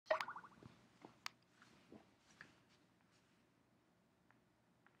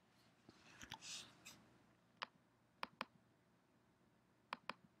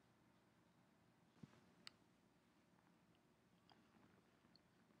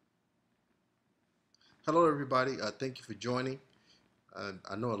Hello, everybody. Thank you for joining.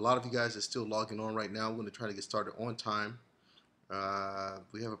 I know a lot of you guys are still logging on right now. We're going to try to get started on time.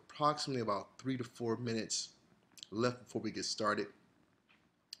 We have approximately about 3 to 4 minutes left before we get started.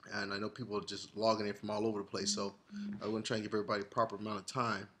 And I know people are just logging in from all over the place. So I'm going to try and give everybody a proper amount of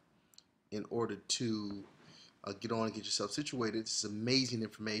time in order to get on and get yourself situated. This is amazing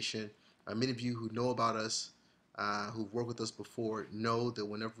information. Many of you who know about us, who've worked with us before, know that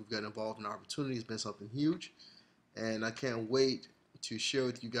whenever we've gotten involved in an opportunity, it's been something huge. And I can't wait to share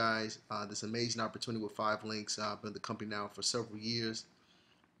with you guys this amazing opportunity with 5LINX. I've been with the company now for several years.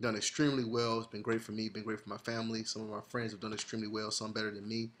 Done extremely well. It's been great for me, been great for my family. Some of my friends have done extremely well, some better than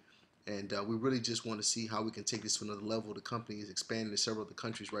me. And we really just want to see how we can take this to another level. The company is expanding to several other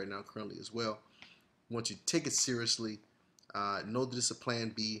countries right now currently as well. I want you to take it seriously. Know that it's a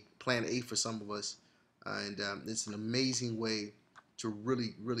plan B, plan A for some of us. And it's an amazing way to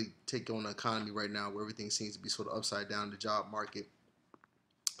really take on the economy right now where everything seems to be sort of upside down in the job market.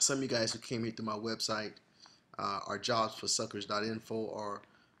 Some of you guys who came here through my website are jobsforsuckers.info or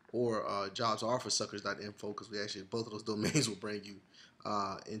jobsareforsuckers.info, because we actually both of those domains will bring you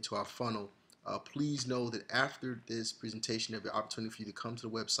into our funnel. Please know that after this presentation, there'll be an opportunity for you to come to the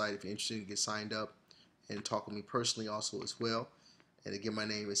website if you're interested in get signed up and talk with me personally also as well. And again, my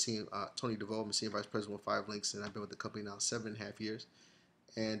name is Tony DeVoe. I'm Senior Vice President with 5LINX, and I've been with the company now 7.5 years.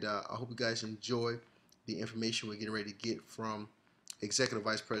 And I hope you guys enjoy the information we're getting ready to get from Executive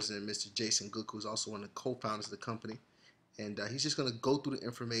Vice President Mr. Jason Gook, who's also one of the co-founders of the company. And he's just going to go through the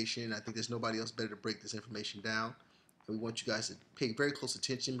information. I think there's nobody else better to break this information down. And we want you guys to pay very close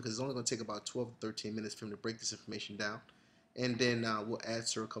attention, because it's only going to take about 12 to 13 minutes for him to break this information down. And then we'll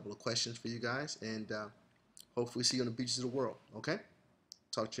answer a couple of questions for you guys. And hopefully see you on the beaches of the world. Okay?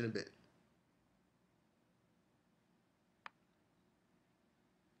 Talk to you in a bit.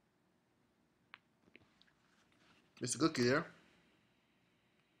 Mr. Gook, you there?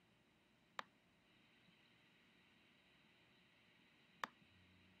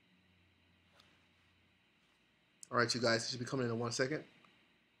 All right, you guys, it should be coming in 1 second.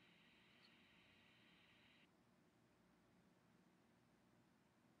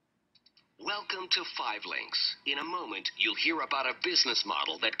 Welcome to 5LINX. In a moment, you'll hear about a business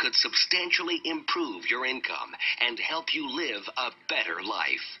model that could substantially improve your income and help you live a better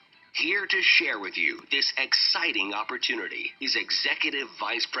life. Here to share with you this exciting opportunity is Executive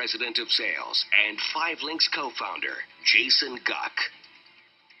Vice President of Sales and 5LINX co-founder, Jason Gook.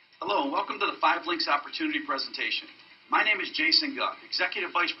 Hello and welcome to the 5LINX Opportunity Presentation. My name is Jason Gook,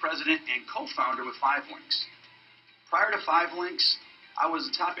 Executive Vice President and co-founder with 5LINX. Prior to 5LINX, I was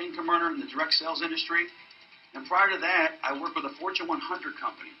a top income earner in the direct sales industry, and prior to that, I worked with a Fortune 100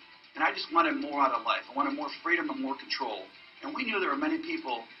 company, and I just wanted more out of life. I wanted more freedom and more control, and we knew there were many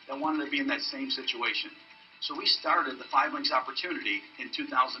people that wanted to be in that same situation. So we started the 5LINX Opportunity in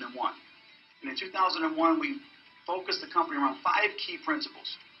 2001. And in 2001, we focused the company around 5 key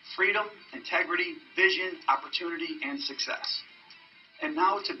principles: freedom, integrity, vision, opportunity, and success. And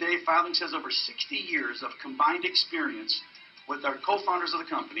now today, 5LINX has over 60 years of combined experience with our co-founders of the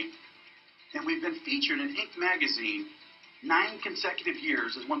company, and we've been featured in Inc. magazine 9 consecutive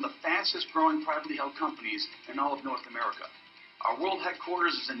years as one of the fastest growing privately held companies in all of North America. Our world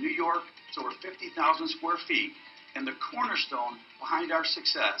headquarters is in New York. It's over 50,000 square feet, and the cornerstone behind our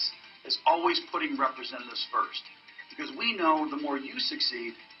success is always putting representatives first, because we know the more you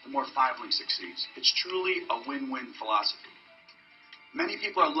succeed, the more 5LINX succeeds. It's truly a win-win philosophy. Many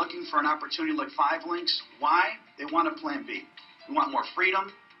people are looking for an opportunity like 5LINX. Why? They want a plan B. You want more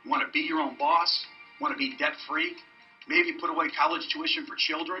freedom. You want to be your own boss. You want to be debt-free. Maybe put away college tuition for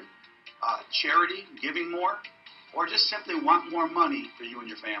children, charity, giving more, or just simply want more money for you and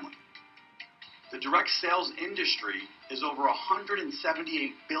your family. The direct sales industry is over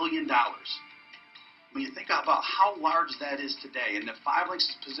 $178 billion. When you think about how large that is today, and the 5LINX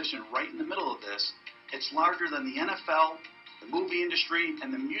is positioned right in the middle of this, it's larger than the NFL, the movie industry,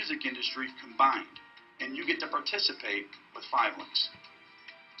 and the music industry combined. And you get to participate with 5LINX.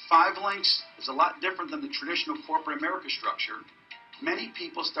 5LINX is a lot different than the traditional corporate America structure. Many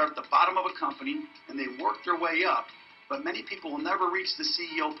people start at the bottom of a company and they work their way up, but many people will never reach the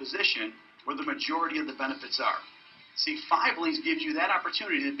CEO position where the majority of the benefits are. See, 5LINX gives you that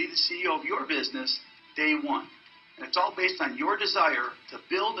opportunity to be the CEO of your business day one. And it's all based on your desire to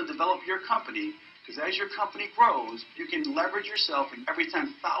build and develop your company, because as your company grows, you can leverage yourself, and every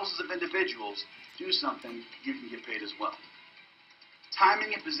time thousands of individuals do something, you can get paid as well.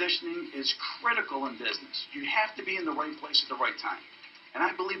 Timing and positioning is critical in business. You have to be in the right place at the right time. And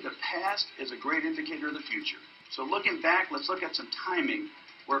I believe the past is a great indicator of the future. So looking back, let's look at some timing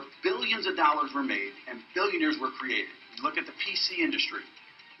where billions of dollars were made and billionaires were created. You look at the PC industry.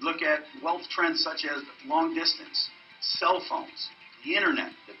 You look at wealth trends such as long distance, cell phones, the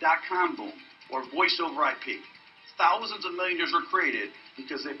internet, the dot-com boom, or voice over IP. Thousands of millionaires were created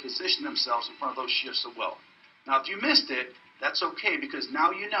because they positioned themselves in front of those shifts of wealth. Now, if you missed it, that's okay, because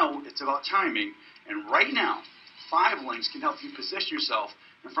now you know it's about timing. And right now, 5 Links can help you position yourself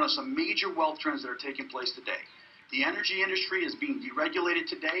in front of some major wealth trends that are taking place today. The energy industry is being deregulated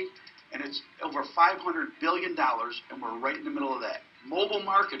today, and it's over $500 billion, and we're right in the middle of that. Mobile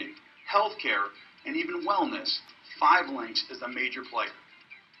marketing, healthcare, and even wellness, 5 Links is a major player.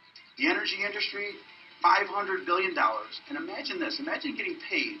 The energy industry, $500 billion. And imagine this. Imagine getting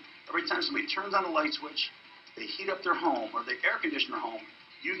paid every time somebody turns on the light switch, they heat up their home, or they air condition their home.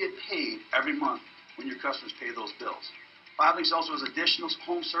 You get paid every month when your customers pay those bills. 5 Links also has additional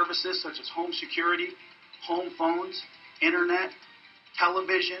home services such as home security, home phones, internet,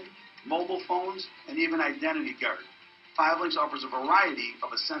 television, mobile phones, and even identity guard. 5 Links offers a variety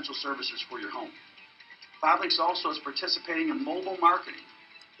of essential services for your home. 5 Links also is participating in mobile marketing.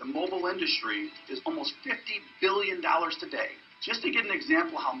 The mobile industry is almost $50 billion today. Just to get an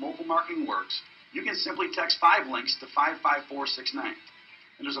example of how mobile marketing works, you can simply text 5 Links to 55469.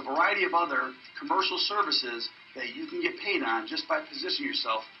 And there's a variety of other commercial services that you can get paid on just by positioning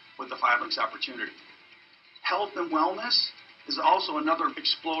yourself with the 5 Links opportunity. Health and wellness is also another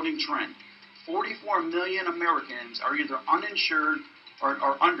exploding trend. 44 million Americans are either uninsured or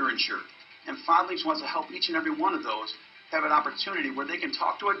underinsured. And 5 Links wants to help each and every one of those have an opportunity where they can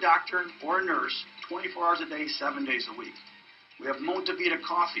talk to a doctor or a nurse 24 hours a day, 7 days a week. We have Montevita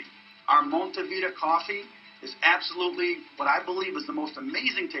Coffee. Our Montevita Coffee is absolutely what I believe is the most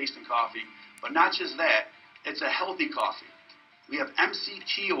amazing tasting coffee, but not just that, it's a healthy coffee. We have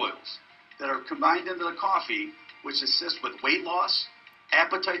MCT oils that are combined into the coffee, which assist with weight loss,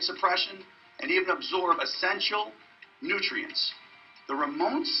 appetite suppression, and even absorb essential nutrients. The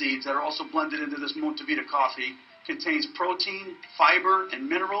Ramon seeds that are also blended into this Montevita coffee contains protein, fiber, and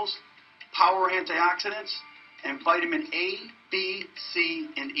minerals, power antioxidants, and vitamin A, B, C,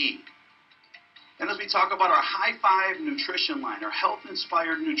 and E. And as we talk about our High Five nutrition line, our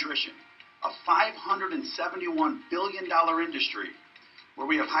health-inspired nutrition, a $571 billion industry where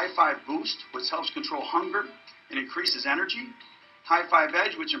we have High Five Boost, which helps control hunger and increases energy, High Five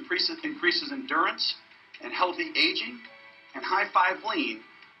Edge, which increases endurance and healthy aging, and High Five Lean,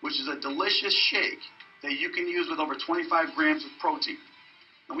 which is a delicious shake that you can use with over 25 grams of protein.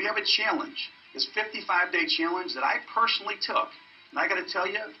 And we have a challenge, this 55-day challenge that I personally took. And I got to tell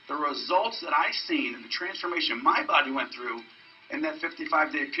you, the results that I seen and the transformation my body went through in that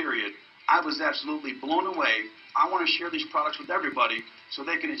 55-day period, I was absolutely blown away. I want to share these products with everybody so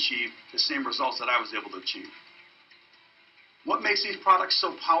they can achieve the same results that I was able to achieve. What makes these products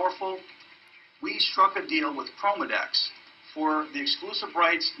so powerful? We struck a deal with Chromadex for the exclusive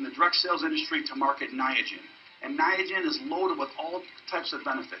rights in the direct sales industry to market Niagen. And Niagen is loaded with all types of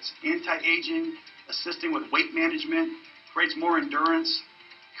benefits: anti-aging, assisting with weight management, creates more endurance,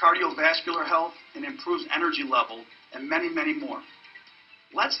 cardiovascular health, and improves energy level, and many, many more.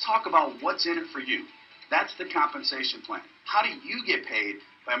 Let's talk about what's in it for you. That's the compensation plan. How do you get paid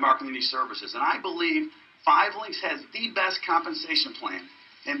by marketing these services? And I believe 5 Links has the best compensation plan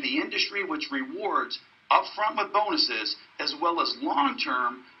in the industry, which rewards upfront with bonuses as well as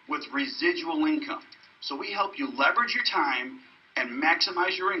long-term with residual income. So we help you leverage your time and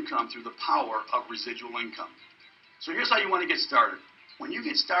maximize your income through the power of residual income. So here's how you want to get started. When you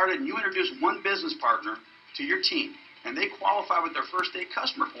get started and you introduce one business partner to your team and they qualify with their first 8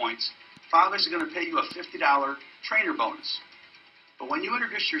 customer points, 5 Links is going to pay you a $50 trainer bonus. But when you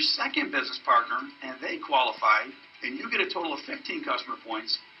introduce your second business partner and they qualify and you get a total of 15 customer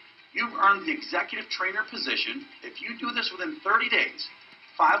points, you've earned the executive trainer position. If you do this within 30 days,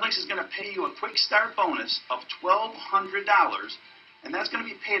 5 Links is going to pay you a quick start bonus of $1,200, and that's going to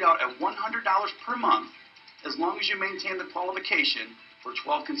be paid out at $100 per month as long as you maintain the qualification for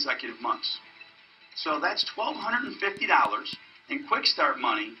 12 consecutive months. So that's $1,250 in quick start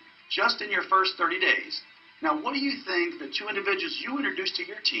money just in your first 30 days. Now, what do you think the 2 individuals you introduced to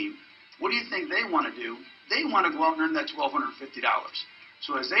your team, what do you think they want to do? They want to go out and earn that $1,250.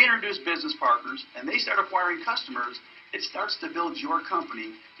 So as they introduce business partners and they start acquiring customers, it starts to build your company,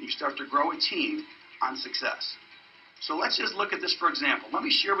 and you start to grow a team on success. So let's just look at this for example. Let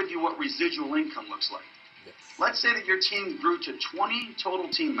me share with you what residual income looks like. Yes. Let's say that your team grew to 20 total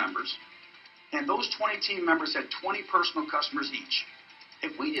team members, and those 20 team members had 20 personal customers each.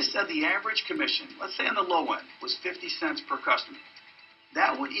 If we just said the average commission, let's say on the low end, was 50 cents per customer,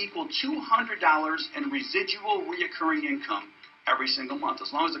 that would equal $200 in residual reoccurring income every single month.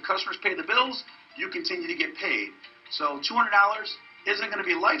 As long as the customers pay the bills, you continue to get paid. So $200 isn't going to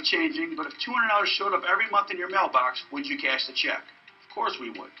be life-changing, but if $200 showed up every month in your mailbox, would you cash the check? Of course we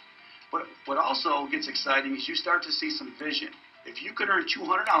would. But what also gets exciting is you start to see some vision. If you could earn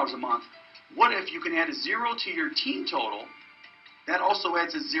 $200 a month, what if you can add a zero to your team total? That also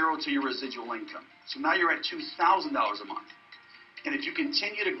adds a zero to your residual income. So now you're at $2,000 a month. And if you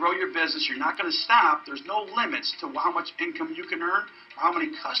continue to grow your business, you're not going to stop. There's no limits to how much income you can earn or how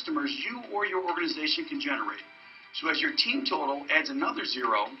many customers you or your organization can generate. So as your team total adds another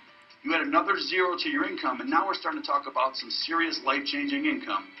zero, you add another zero to your income, and now we're starting to talk about some serious life-changing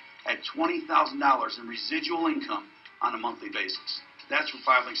income at $20,000 in residual income on a monthly basis. That's when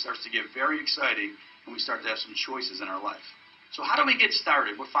 5LINK starts to get very exciting, and we start to have some choices in our life. So how do we get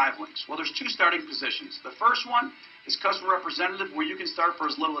started with 5LINKs? Well, there's two starting positions. The first one is customer representative, where you can start for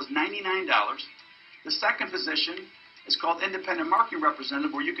as little as $99. The second position is called independent marketing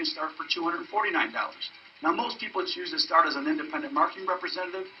representative, where you can start for $249. Now, most people choose to start as an independent marketing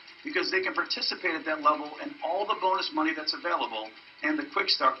representative because they can participate at that level in all the bonus money that's available and the quick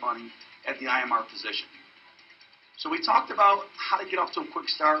start money at the IMR position. So we talked about how to get off to a quick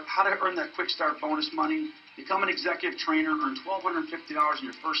start, how to earn that quick start bonus money, become an executive trainer, earn $1,250 in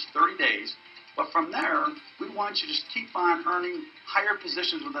your first 30 days. But from there, we want you to just keep on earning higher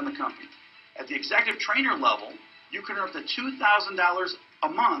positions within the company. At the executive trainer level, you can earn up to $2,000 a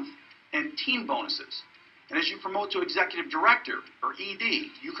month in team bonuses. And as you promote to executive director, or ED,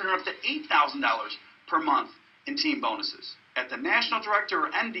 you can earn up to $8,000 per month in team bonuses. At the national director, or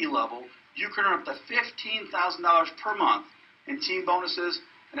ND level, you can earn up to $15,000 per month in team bonuses.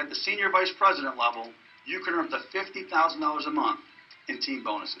 And at the senior vice president level, you can earn up to $50,000 a month in team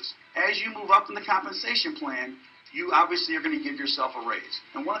bonuses. As you move up in the compensation plan, you obviously are going to give yourself a raise.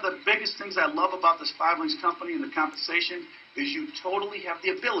 And one of the biggest things I love about this 5LINKs company and the compensation is you totally have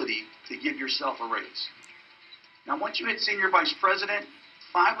the ability to give yourself a raise. Now, once you hit senior vice president,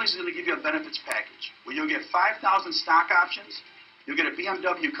 5LINKs is going to give you a benefits package where you'll get 5,000 stock options, you'll get a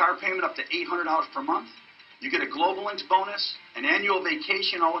BMW car payment up to $800 per month, you get a Global Links bonus, an annual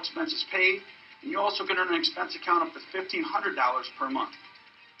vacation, all expenses paid, and you also can earn an expense account up to $1,500 per month.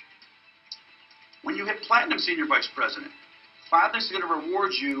 When you hit Platinum Senior Vice President, 5LINKs is going to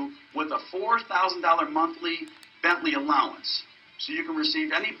reward you with a $4,000 monthly Bentley allowance. So you can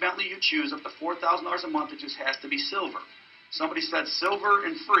receive any Bentley you choose up to $4,000 a month. It just has to be silver. Somebody said silver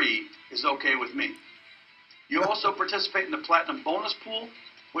and free is okay with me. You also participate in the Platinum Bonus Pool,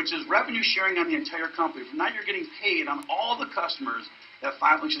 which is revenue sharing on the entire company. From now, you're getting paid on all the customers that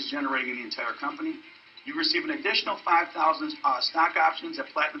 5LINKs is generating in the entire company. You receive an additional 5,000 stock options at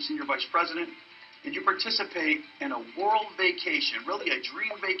Platinum Senior Vice President, and you participate in a world vacation, really a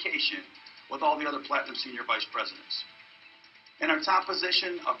dream vacation, with all the other Platinum Senior Vice Presidents. And our top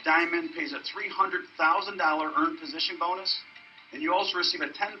position of Diamond pays a $300,000 earned position bonus, and you also receive a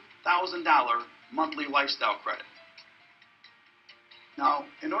 $10,000 monthly lifestyle credit. Now,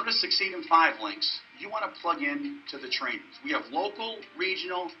 in order to succeed in 5LINKs, you want to plug in to the trainings. We have local,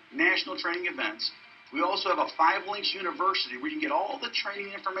 regional, national training events. We also have a 5LINKs University where you can get all the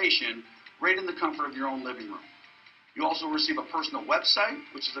training information right in the comfort of your own living room. You also receive a personal website,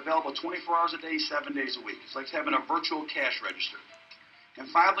 which is available 24 hours a day, 7 days a week. It's like having a virtual cash register. And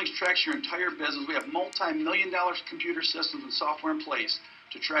 5LINKs tracks your entire business. We have multi-million-dollar computer systems and software in place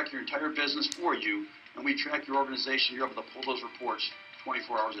to track your entire business for you, and we track your organization. You're able to pull those reports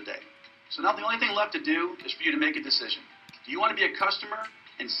 24 hours a day. So now the only thing left to do is for you to make a decision. Do you want to be a customer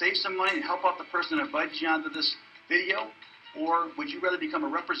and save some money and help out the person that invited you onto this video, or would you rather become a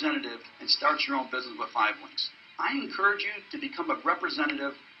representative and start your own business with 5LINKs? I encourage you to become a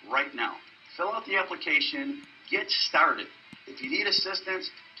representative right now. Fill out the application, get started. If you need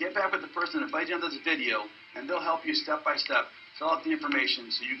assistance, get back with the person that invited you on this video, and they'll help you step by step. Fill out the information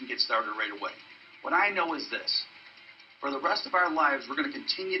so you can get started right away. What I know is this. For the rest of our lives, we're going to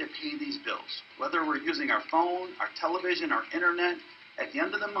continue to pay these bills. Whether we're using our phone, our television, our internet, at the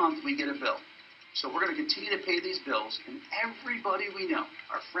end of the month, we get a bill. So we're going to continue to pay these bills, and everybody we know,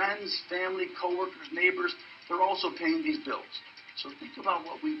 our friends, family, coworkers, neighbors, they're also paying these bills. So think about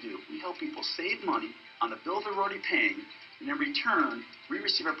what we do. We help people save money on the bill they're already paying, and in return, we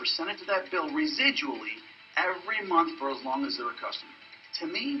receive a percentage of that bill residually every month for as long as they're a customer. To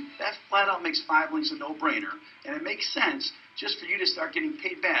me, that flat out makes 5LINKs a no-brainer, and it makes sense just for you to start getting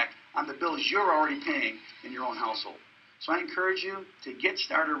paid back on the bills you're already paying in your own household. So I encourage you to get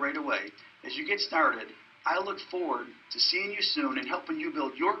started right away. As you get started, I look forward to seeing you soon and helping you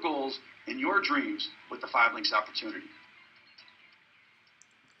build your goals and your dreams with the 5LINKs opportunity.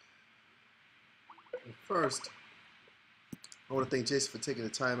 First, I want to thank Jason for taking the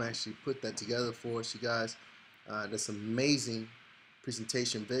time to actually put that together for us, you guys. That's amazing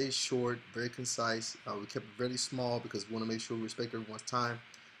presentation, very short, very concise. We kept it very small because we want to make sure we respect everyone's time.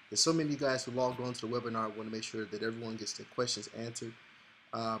 There's so many of you guys who logged on to the webinar. We want to make sure that everyone gets their questions answered.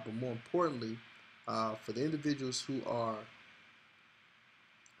 But more importantly, for the individuals who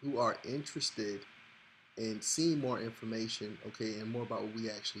are interested in seeing more information, okay, and more about what we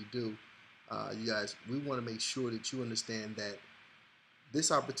actually do, you guys, we want to make sure that you understand that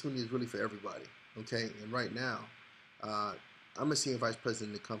this opportunity is really for everybody, okay? And right now, I'm a senior vice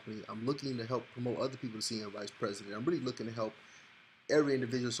president of the company. I'm looking to help promote other people to senior vice president. I'm really looking to help every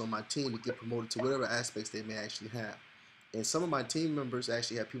individual on my team to get promoted to whatever aspects they may actually have. And some of my team members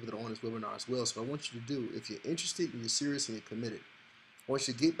actually have people that are on this webinar as well. So what I want you to do, if you're interested and you're serious and you're committed, I want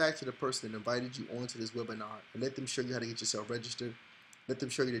you to get back to the person that invited you onto this webinar and let them show you how to get yourself registered. Let them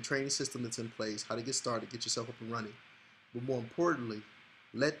show you the training system that's in place, how to get started, get yourself up and running. But more importantly,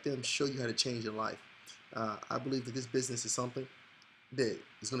 let them show you how to change your life. I believe that this business is something that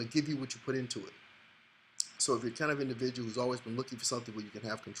is going to give you what you put into it. So if you're the kind of individual who's always been looking for something where you can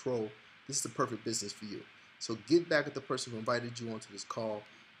have control, this is the perfect business for you. So get back at the person who invited you onto this call.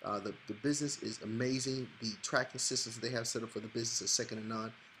 The business is amazing. The tracking systems that they have set up for the business is second to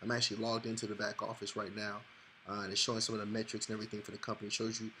none. I'm actually logged into the back office right now, and it's showing some of the metrics and everything for the company. It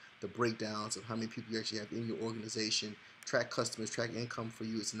shows you the breakdowns of how many people you actually have in your organization, track customers, track income for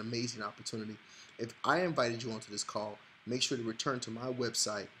you. It's an amazing opportunity. If I invited you onto this call, make sure to return to my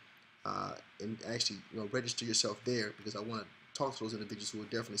website and actually register yourself there, because I want to talk to those individuals who are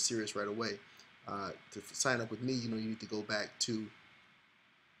definitely serious right away. To sign up with me, you need to go back to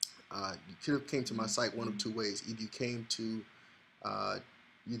you could have came to my site one of two ways. Either you came to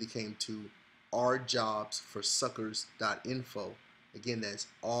rjobsforsuckers.info. Again, that's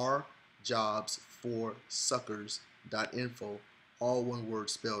rjobsforsuckers.info, all one word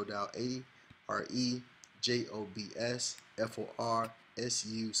spelled out,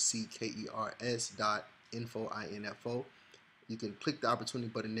 AREJOBSFORSUCKERS.info. You can click the opportunity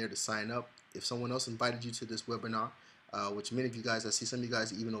button there to sign up. If someone else invited you to this webinar, which many of you guys, I see some of you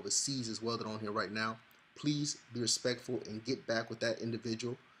guys even overseas as well that are on here right now, please be respectful and get back with that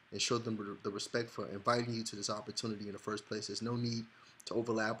individual and show them the respect for inviting you to this opportunity in the first place. There's no need to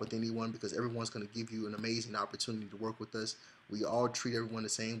overlap with anyone, because everyone's going to give you an amazing opportunity to work with us. We all treat everyone the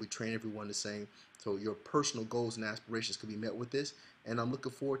same. We train everyone the same. So your personal goals and aspirations can be met with this. And I'm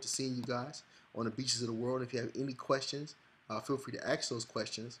looking forward to seeing you guys on the beaches of the world. If you have any questions, feel free to ask those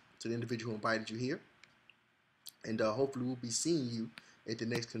questions to the individual who invited you here. And hopefully we'll be seeing you at the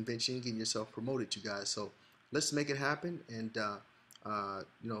next convention, getting yourself promoted, you guys. So let's make it happen. And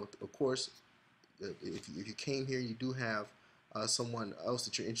of course, if you came here, you do have someone else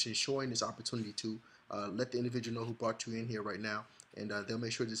that you're interested in showing this opportunity to. Let the individual know who brought you in here right now, and they'll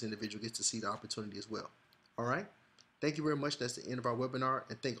make sure this individual gets to see the opportunity as well. All right. Thank you very much. That's the end of our webinar,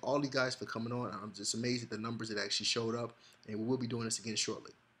 and thank all you guys for coming on. I'm just amazed at the numbers that actually showed up, and we will be doing this again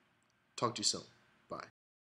shortly. Talk to you soon. Bye.